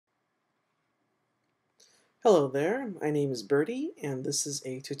Hello there, my name is Birdie, and this is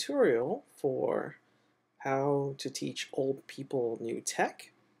a tutorial for how to teach old people new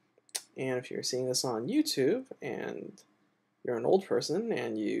tech. And if you're seeing this on YouTube and you're an old person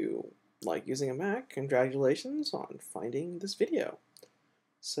and you like using a Mac, congratulations on finding this video.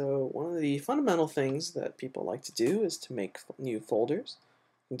 So one of the fundamental things that people like to do is to make new folders.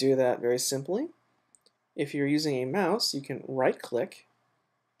 You can do that very simply. If you're using a mouse, you can right-click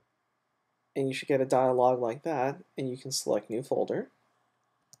and you should get a dialog like that, and you can select new folder.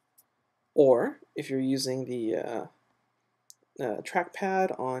 Or if you're using the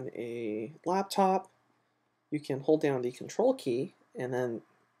trackpad on a laptop, you can hold down the control key and then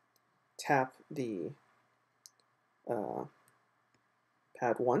tap the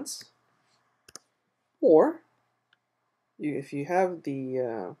pad once. Or if you have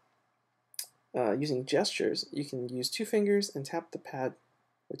the using gestures, you can use two fingers and tap the pad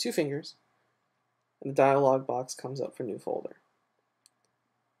with two fingers, and the dialog box comes up for new folder.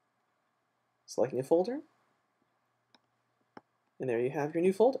 Select new folder, and there you have your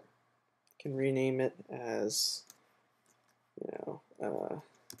new folder. You can rename it as,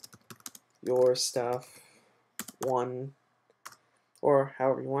 your stuff 1, or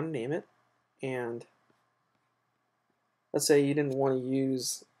however you want to name it. And let's say you didn't want to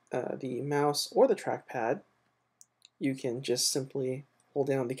use the mouse or the trackpad, you can just simply hold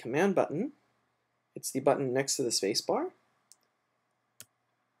down the command button. It's the button next to the space bar.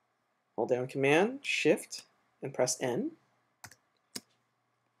 Hold down Command, Shift, and press N.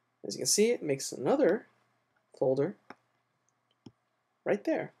 As you can see, it makes another folder right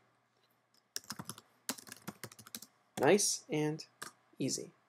there. Nice and easy.